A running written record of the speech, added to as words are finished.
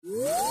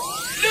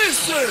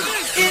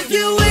If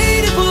you're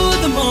waiting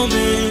for the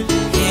moment,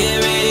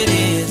 here it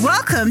is.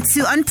 Welcome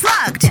to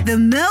Unplugged, the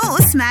Mo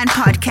Usman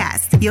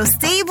podcast, your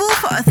stable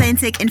for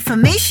authentic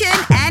information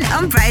and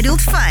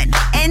unbridled fun.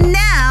 And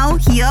now,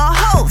 your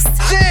host.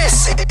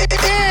 This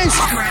is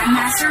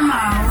Grandmaster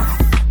Mo.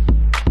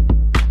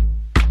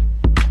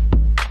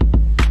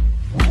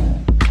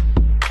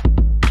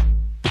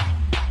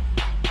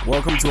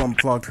 Welcome to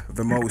Unplugged,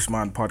 the Mo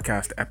Usman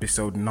podcast,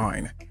 episode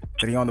 9.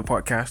 Today on the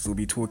podcast, we'll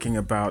be talking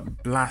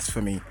about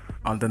blasphemy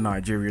under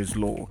Nigeria's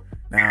law.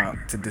 Now,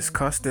 to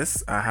discuss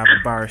this, I have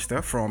a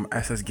barrister from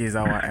SS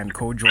Gezawa and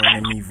Co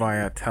joining me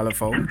via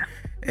telephone.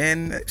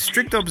 In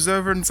strict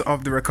observance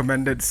of the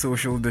recommended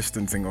social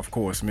distancing, of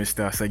course,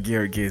 Mr.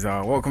 Sagir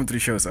Gezawa. Welcome to the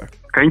show, sir.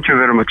 Thank you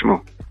very much,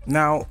 Mo.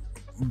 Now,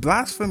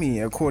 blasphemy,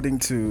 according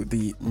to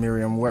the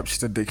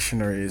Merriam-Webster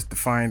dictionary, is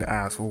defined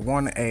as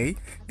 1A,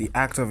 the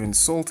act of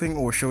insulting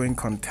or showing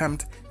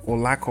contempt or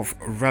lack of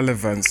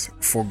relevance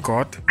for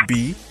God.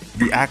 B,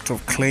 the act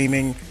of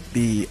claiming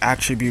the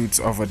attributes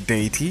of a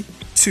deity.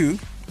 2,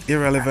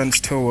 irrelevance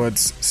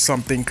towards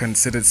something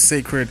considered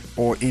sacred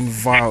or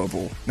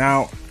inviolable.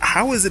 Now,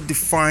 how is it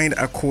defined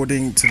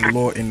according to the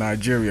law in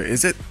Nigeria?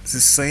 Is it the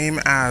same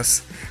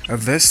as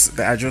this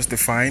that I just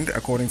defined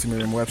according to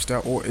Merriam-Webster,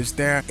 or is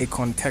there a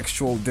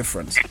contextual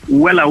difference?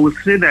 Well, I would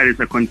say there is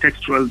a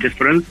contextual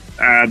difference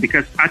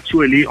because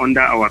actually under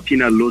our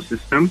penal law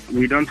system,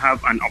 we don't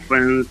have an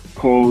offense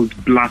called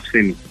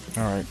blasphemy.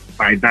 All right.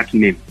 By that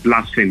name,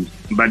 blasphemy.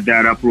 But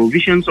there are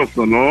provisions of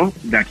the law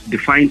that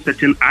define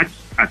certain acts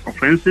as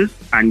offenses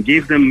and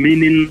give them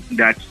meaning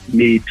that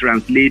may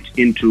translate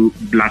into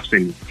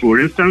blasphemy. For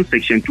instance,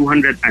 Section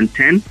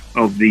 210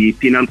 of the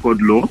Penal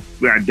Code Law,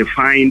 where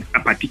defined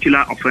a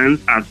particular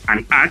offense as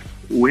an act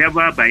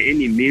whoever by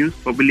any means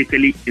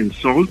publicly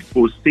insults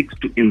or seeks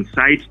to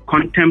incite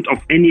contempt of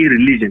any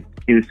religion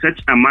in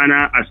such a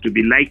manner as to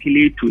be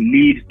likely to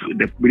lead to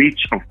the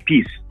breach of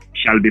peace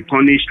shall be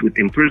punished with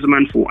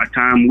imprisonment for a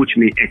term which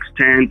may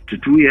extend to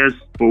 2 years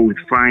or with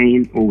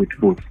fine or with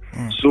both.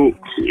 So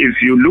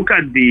if you look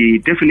at the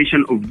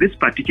definition of this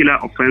particular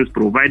offense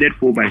provided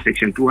for by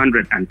Section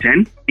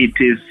 210, it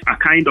is a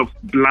kind of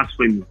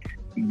blasphemy.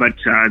 But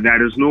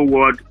there is no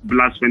word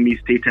blasphemy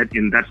stated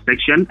in that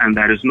section, and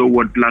there is no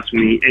word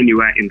blasphemy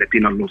anywhere in the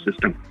penal law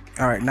system.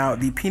 All right. Now,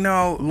 the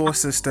penal law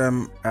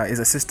system is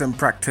a system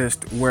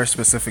practiced where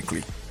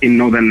specifically? In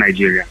northern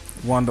Nigeria.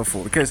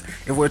 Wonderful. Because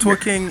if we're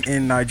talking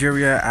in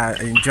Nigeria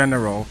in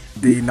general,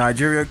 the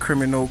Nigeria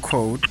Criminal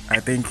Code, I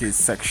think is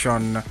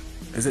section,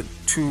 is it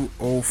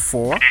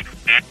 204?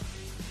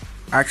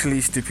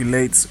 Actually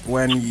stipulates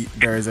when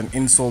there is an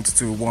insult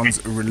to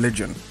one's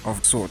religion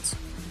of sorts.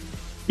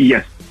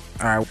 Yes.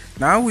 All right.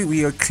 Now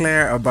we are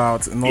clear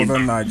about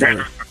northern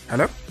Nigeria.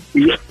 Hello?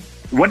 Yes.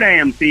 What I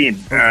am saying,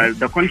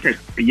 the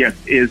context, yes,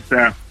 is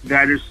there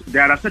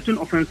are certain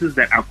offenses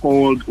that are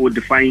called or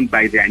defined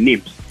by their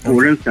names.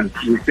 For instance,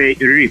 we say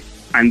rape,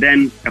 and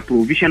then a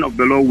provision of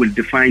the law will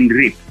define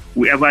rape.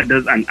 Whoever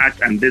does an act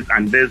and this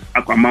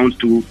amounts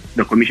to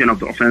the commission of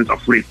the offense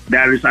of rape.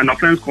 There is an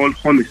offense called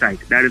homicide.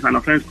 There is an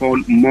offense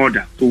called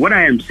murder. So what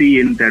I am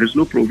saying, there is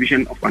no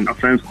provision of an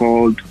offense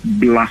called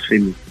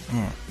blasphemy.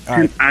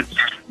 Acts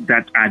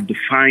that are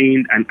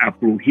defined and are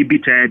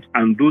prohibited,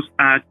 and those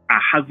acts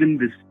are having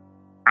this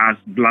as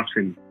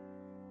blasphemy.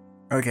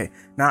 Okay.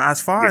 Now,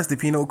 as far as the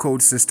penal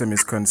code system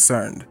is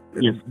concerned,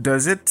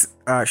 does it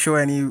show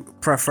any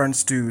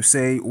preference to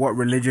say what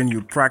religion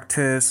you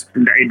practice?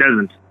 It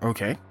doesn't.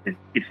 Okay.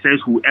 It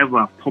says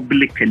whoever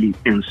publicly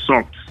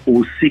insults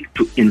or seeks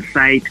to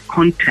incite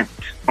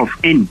contempt of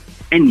any,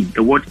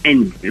 the word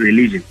any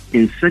religion,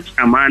 in such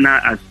a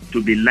manner as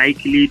to be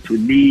likely to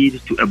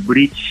lead to a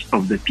breach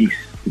of the peace,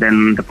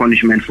 then the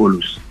punishment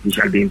follows. He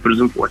shall be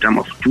imprisoned for a term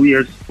of 2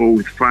 years or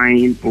with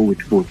fine or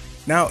with both.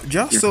 Now,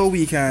 just so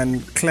we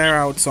can clear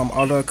out some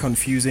other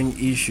confusing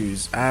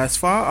issues, as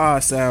far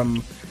as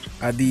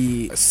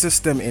the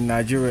system in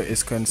Nigeria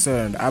is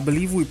concerned, I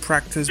believe we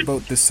practice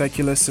both the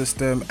secular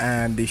system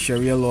and the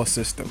Sharia law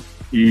system.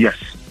 Yes.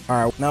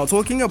 All right. Now,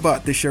 talking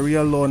about the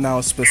Sharia law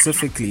now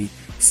specifically,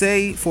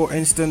 say, for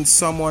instance,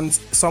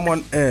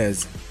 someone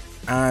errs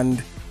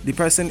and the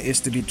person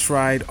is to be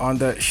tried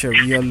under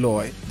Sharia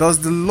law. Does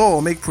the law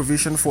make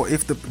provision for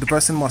if the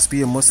person must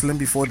be a Muslim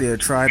before they are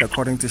tried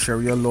according to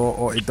Sharia law,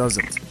 or it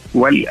doesn't?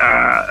 Well,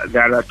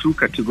 there are two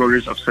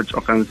categories of such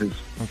offenses.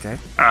 Okay.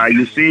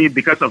 You see,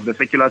 because of the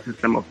secular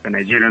system of the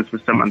Nigerian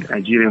system and the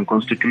Nigerian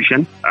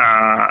constitution,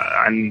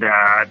 and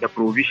the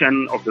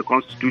provision of the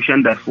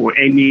constitution that for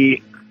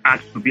any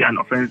act to be an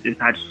offense, it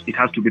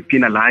has to be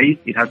penalized,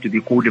 it has to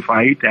be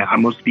codified, there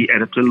must be a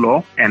written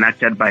law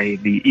enacted by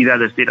either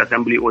the State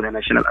Assembly or the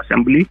National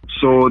Assembly.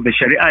 So the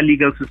Sharia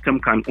legal system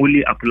can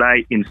only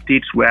apply in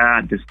states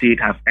where the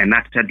state have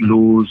enacted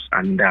laws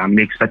and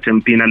make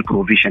certain penal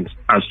provisions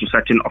as to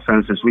certain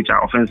offenses, which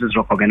are offenses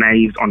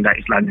recognized under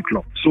Islamic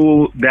law.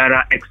 So there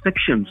are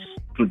exceptions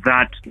to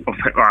that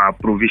of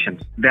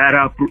provisions. There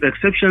are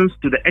exceptions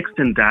to the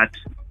extent that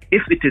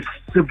if it is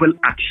civil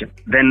action,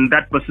 then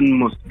that person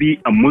must be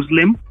a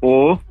Muslim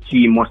or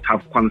he must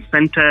have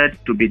consented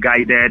to be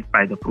guided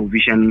by the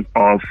provision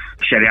of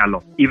Sharia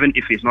law. Even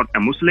if he's not a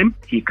Muslim,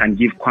 he can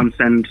give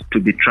consent to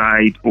be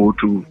tried or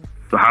to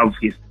have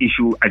his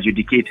issue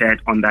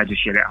adjudicated under the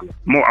Sharia law.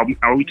 More,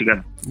 are we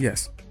together?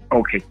 Yes.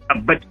 Okay.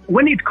 But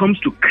when it comes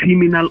to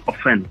criminal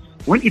offense,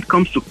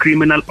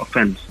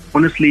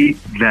 honestly,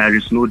 there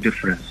is no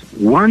difference.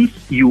 Once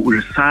you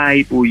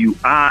reside or you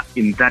are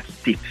in that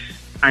state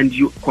and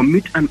you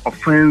commit an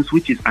offense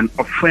which is an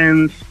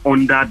offense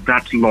under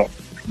that law,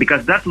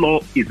 because that law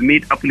is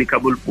made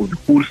applicable for the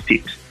whole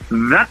state.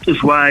 That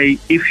is why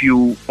if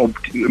you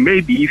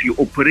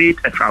operate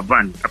a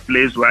tavern, a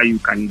place where you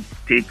can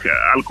take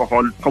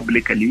alcohol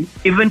publicly,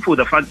 even for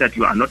the fact that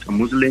you are not a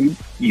Muslim,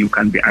 you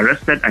can be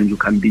arrested and you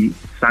can be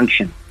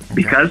sanctioned,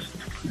 because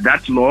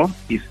that law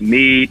is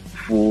made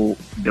for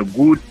the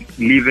good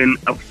living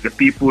of the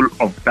people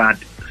of that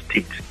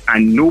state.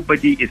 And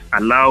nobody is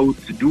allowed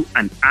to do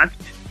an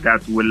act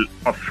that will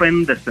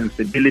offend the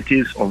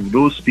sensibilities of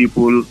those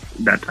people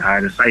that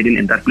are residing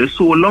in that place,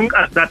 so long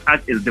as that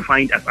act is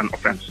defined as an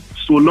offense.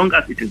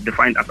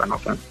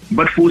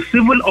 But for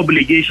civil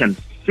obligations,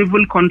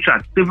 civil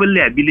contracts, civil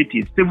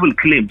liabilities, civil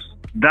claims,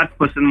 that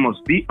person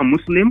must be a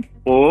Muslim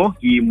or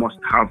he must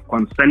have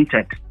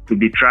consented to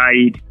be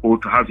tried or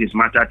to have his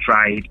matter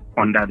tried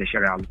under the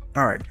Sharia law.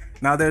 All right.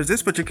 Now, there's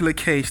this particular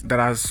case that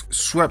has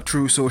swept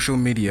through social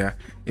media.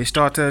 It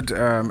started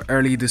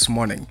early this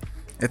morning.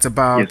 It's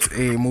about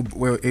a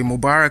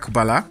Mubarak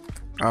Bala,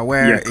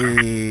 where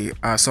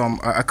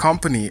a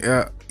company,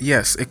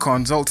 a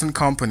consultant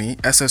company,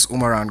 SS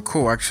Umar &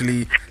 Co.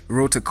 actually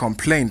wrote a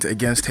complaint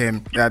against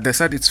him. They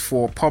said it's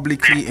for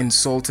publicly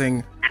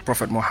insulting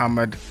Prophet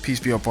Muhammad, peace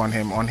be upon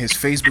him, on his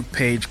Facebook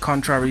page,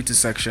 contrary to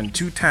Section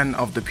 210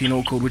 of the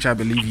Penal Code, which I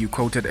believe you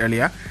quoted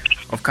earlier,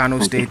 of Kano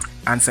State,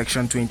 and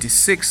Section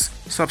 26,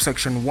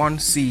 subsection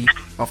 1C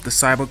of the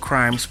Cyber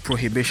Crimes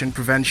Prohibition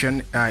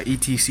Prevention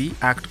ETC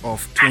Act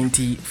of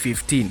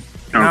 2015.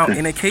 Okay. Now,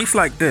 in a case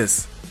like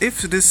this,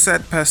 if this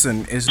said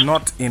person is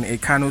not in a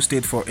Kano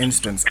State, for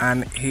instance,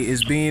 and he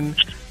is being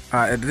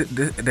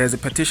there's a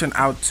petition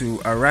out to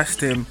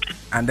arrest him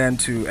and then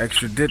to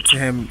extradite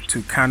him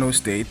to Kano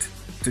State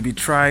to be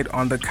tried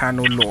under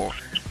Kano law.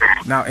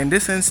 Now, in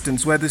this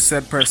instance, where this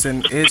said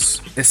person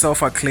is a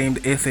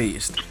self-acclaimed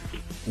atheist,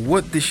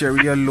 would the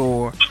Sharia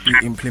law be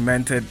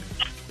implemented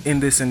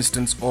in this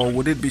instance, or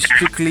would it be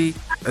strictly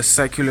a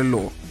secular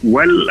law?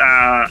 Well,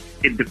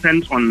 it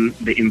depends on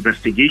the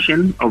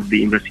investigation of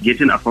the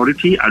investigating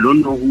authority. I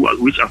don't know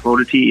which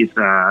authority is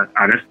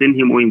arresting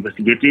him or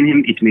investigating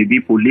him. It may be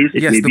police.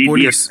 It may be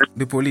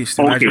the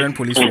Nigerian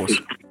police force.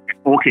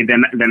 Okay,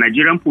 then the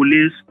Nigerian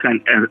police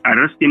can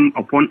arrest him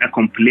upon a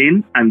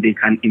complaint and they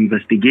can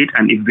investigate.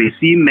 And if they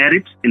see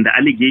merit in the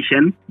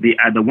allegation, they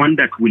are the one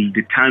that will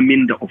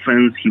determine the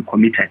offense he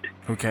committed.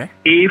 Okay.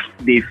 If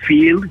they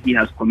feel he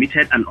has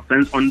committed an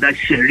offense under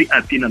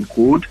Sharia Penal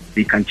Code,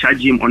 they can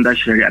charge him under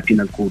Sharia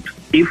Penal Code.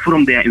 If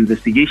from their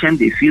investigation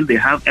they feel they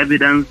have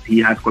evidence he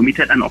has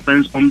committed an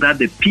offense under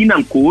the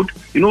Penal Code,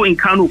 in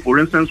Kano, for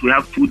instance, we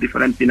have two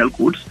different penal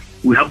codes.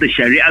 We have the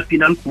Sharia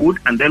Penal Code,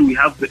 and then we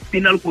have the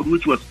Penal Code,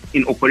 which was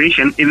in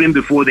operation even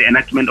before the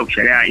enactment of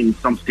Sharia in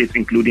some states,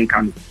 including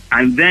Kano.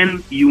 And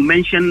then you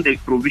mentioned the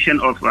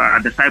provision of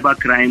the cyber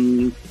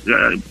crime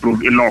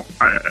law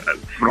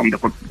from the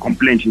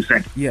complaint you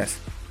said. Yes.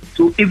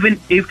 So even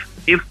if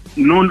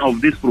none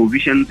of these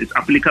provisions is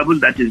applicable,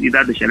 that is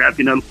either the Sharia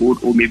Penal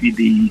Code or maybe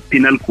the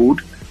Penal Code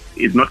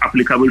is not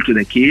applicable to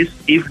the case,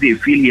 if they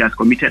feel he has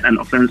committed an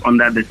offense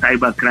under the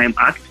Cyber Crime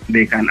Act,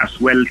 they can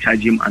as well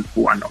charge him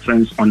for an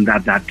offense under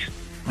that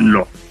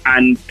law.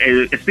 And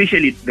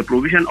especially the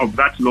provision of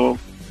that law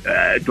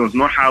does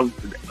not have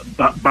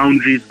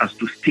boundaries as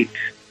to state.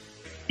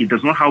 It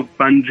does not have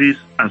boundaries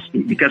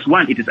because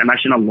one, it is a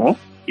national law.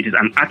 It is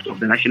an act of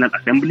the National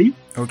Assembly.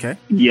 Okay.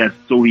 Yes,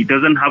 so he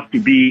doesn't have to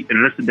be a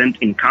resident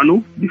in Kano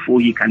before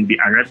he can be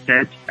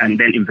arrested and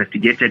then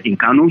investigated in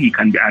Kano. He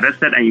can be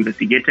arrested and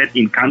investigated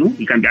in Kano.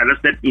 He can be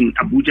arrested in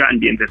Abuja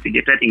and be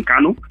investigated in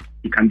Kano.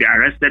 He can be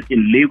arrested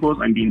in Lagos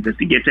and be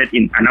investigated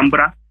in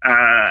Anambra.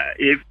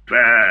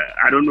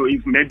 I don't know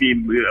if maybe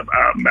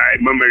my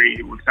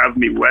memory would serve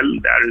me well,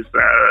 there is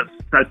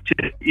such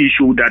an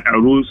issue that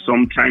arose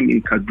sometime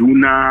in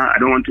Kaduna. I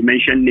don't want to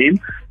mention name.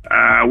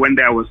 When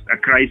there was a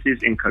crisis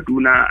in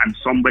Kaduna and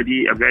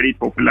somebody, a very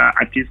popular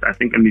artist, I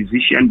think a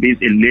musician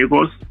based in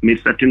Lagos, made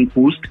certain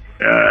post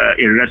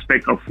in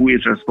respect of who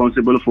is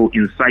responsible for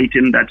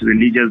inciting that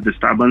religious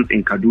disturbance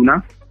in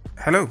Kaduna.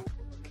 Hello.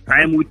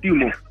 I am with you,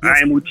 Mo. Yes.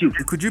 I am with you.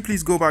 Could you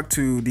please go back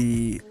to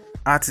the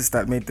artist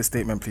that made the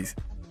statement, please?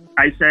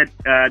 I said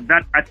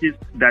that artist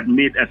that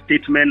made a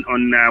statement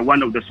on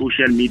one of the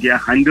social media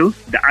handles.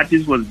 The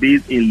artist was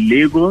based in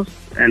Lagos,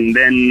 and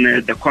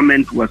then the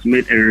comment was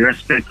made in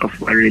respect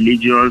of a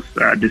religious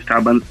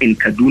disturbance in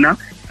Kaduna.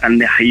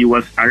 And he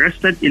was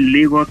arrested in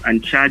Lagos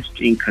and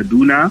charged in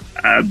Kaduna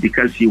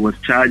because he was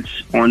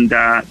charged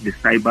under the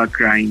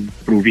cybercrime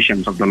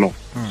provisions of the law.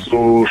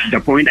 So the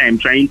point I am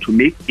trying to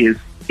make is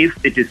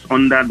if it is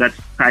under that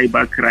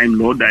cyber crime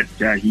law that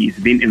he is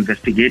being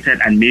investigated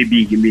and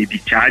maybe he may be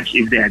charged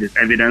if there is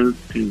evidence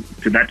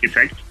to that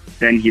effect,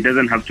 then he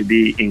doesn't have to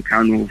be in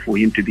Kano for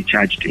him to be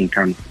charged in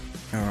Kano.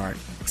 All right.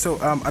 So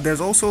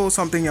there's also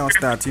something else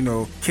that,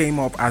 came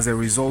up as a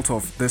result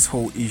of this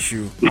whole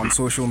issue on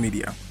social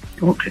media.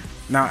 Okay.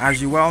 Now,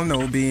 as you well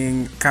know,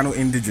 being Kano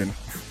indigen.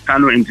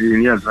 Kano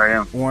indigen, yes, I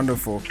am.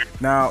 Wonderful.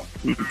 Now,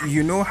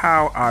 you know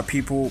how our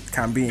people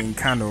can be in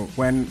Kano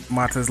when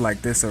matters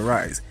like this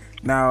arise.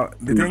 Now,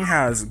 the thing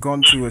has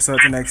gone to a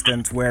certain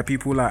extent where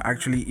people are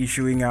actually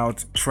issuing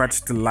out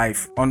threats to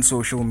life on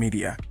social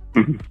media.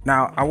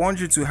 Now, I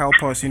want you to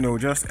help us,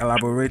 just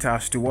elaborate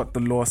as to what the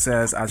law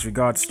says as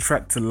regards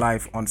threat to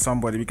life on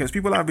somebody, because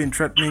people have been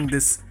threatening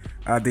this,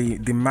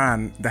 the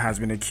man that has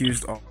been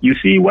accused of. You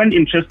see, one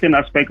interesting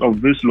aspect of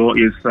this law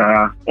is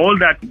all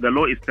that the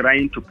law is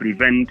trying to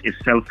prevent is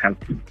self-help,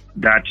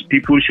 that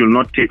people should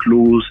not take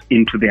laws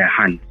into their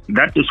hands.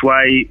 That is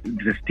why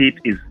the state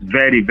is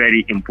very,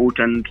 very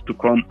important to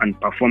come and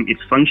perform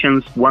its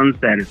functions once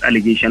there is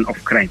allegation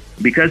of crime,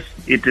 because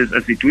it is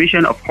a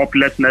situation of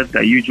hopelessness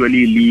that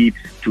usually leads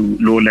to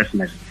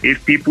lawlessness.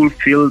 If people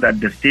feel that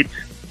the state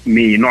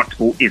may not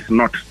or is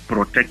not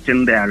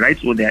protecting their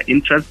rights or their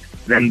interests,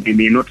 then they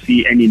may not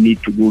see any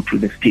need to go to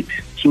the state.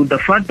 So the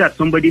fact that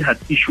somebody has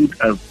issued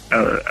a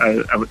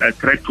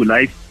threat to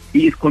life,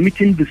 he is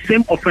committing the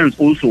same offense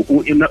also,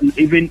 or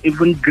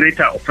even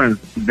greater offense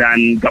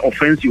than the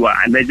offense you are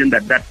alleging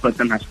that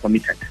person has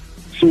committed.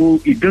 So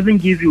it doesn't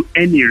give you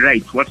any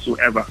right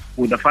whatsoever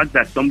for the fact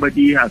that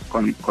somebody has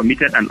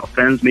committed an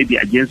offense maybe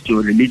against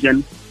your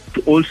religion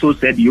to also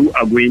say you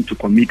are going to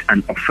commit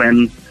an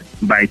offense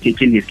by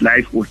taking his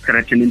life or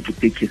threatening to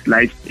take his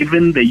life.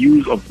 Even the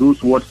use of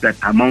those words that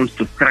amounts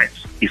to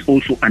threats is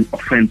also an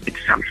offense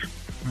itself.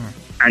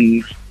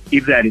 And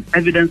if there is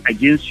evidence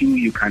against you,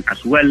 you can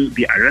as well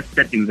be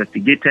arrested,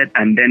 investigated,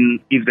 and then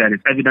if there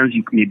is evidence,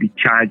 you may be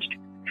charged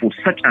for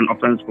such an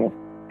offense for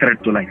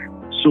threat to life.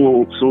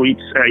 So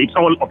it's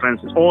all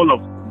offenses. All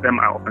of them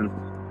are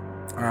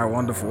offenses. All right,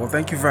 wonderful. Well,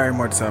 thank you very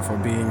much, sir, for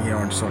being here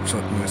on Short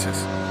Notice.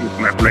 It's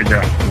my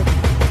pleasure.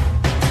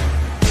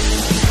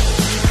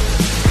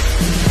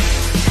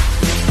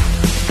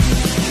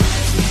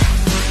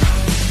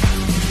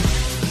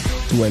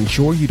 To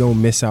ensure you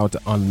don't miss out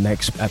on the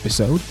next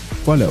episode,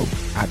 follow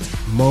at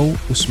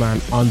 @MoUsman_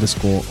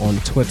 on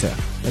Twitter,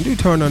 and do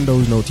turn on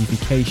those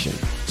notifications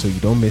so you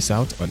don't miss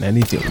out on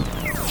anything.